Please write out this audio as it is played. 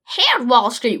Hey,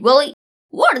 Wall Street Willie,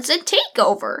 what is a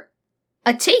takeover?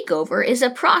 A takeover is a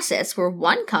process where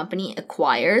one company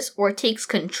acquires or takes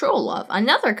control of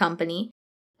another company.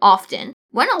 Often,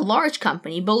 when a large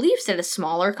company believes that a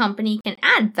smaller company can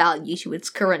add value to its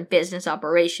current business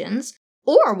operations,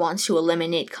 or wants to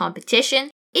eliminate competition,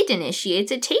 it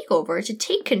initiates a takeover to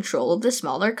take control of the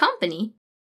smaller company.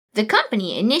 The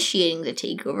company initiating the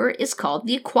takeover is called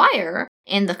the acquirer,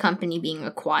 and the company being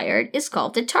acquired is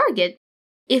called the target.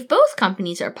 If both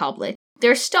companies are public,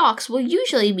 their stocks will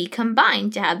usually be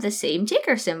combined to have the same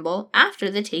ticker symbol after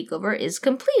the takeover is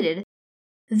completed.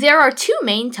 There are two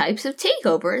main types of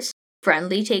takeovers: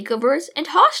 friendly takeovers and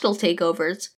hostile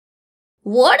takeovers.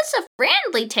 What is a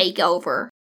friendly takeover?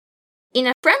 In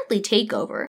a friendly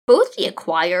takeover, both the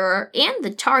acquirer and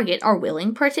the target are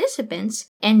willing participants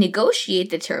and negotiate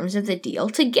the terms of the deal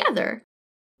together.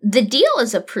 The deal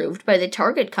is approved by the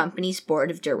target company's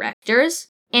board of directors,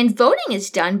 and voting is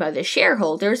done by the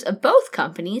shareholders of both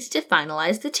companies to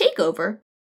finalize the takeover.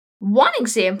 One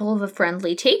example of a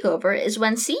friendly takeover is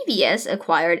when CVS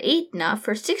acquired Aetna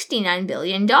for $69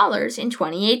 billion in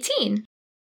 2018.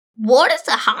 What is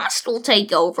a hostile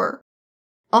takeover?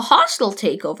 A hostile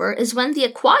takeover is when the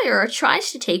acquirer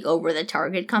tries to take over the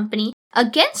target company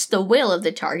against the will of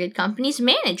the target company's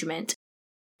management.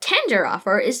 Tender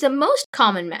offer is the most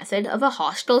common method of a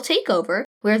hostile takeover,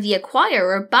 where the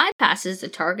acquirer bypasses the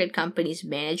target company's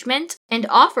management and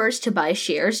offers to buy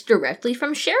shares directly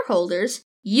from shareholders,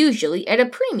 usually at a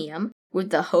premium,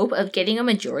 with the hope of getting a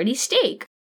majority stake.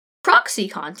 Proxy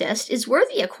contest is where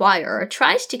the acquirer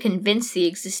tries to convince the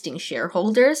existing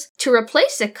shareholders to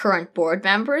replace the current board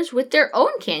members with their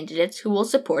own candidates who will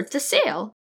support the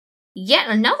sale. Yet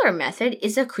another method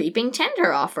is a creeping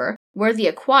tender offer, where the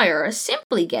acquirer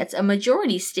simply gets a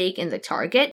majority stake in the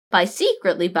target by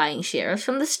secretly buying shares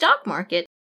from the stock market.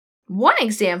 One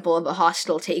example of a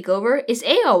hostile takeover is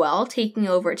AOL taking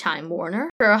over Time Warner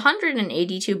for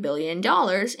 $182 billion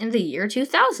in the year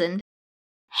 2000.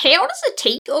 How does a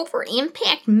takeover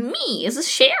impact me as a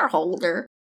shareholder?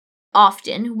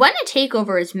 Often, when a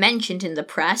takeover is mentioned in the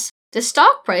press, the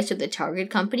stock price of the target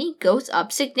company goes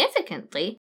up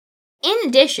significantly. In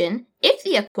addition, if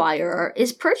the acquirer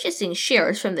is purchasing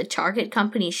shares from the target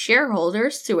company's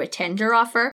shareholders through a tender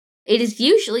offer, it is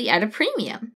usually at a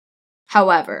premium.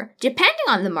 However, depending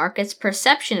on the market's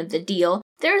perception of the deal,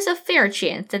 there is a fair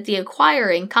chance that the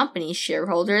acquiring company's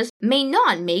shareholders may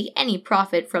not make any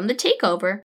profit from the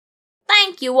takeover.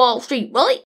 Thank you, Wall Street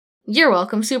Willie. You're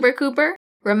welcome, Super Cooper.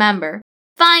 Remember,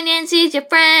 finance is your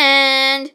friend.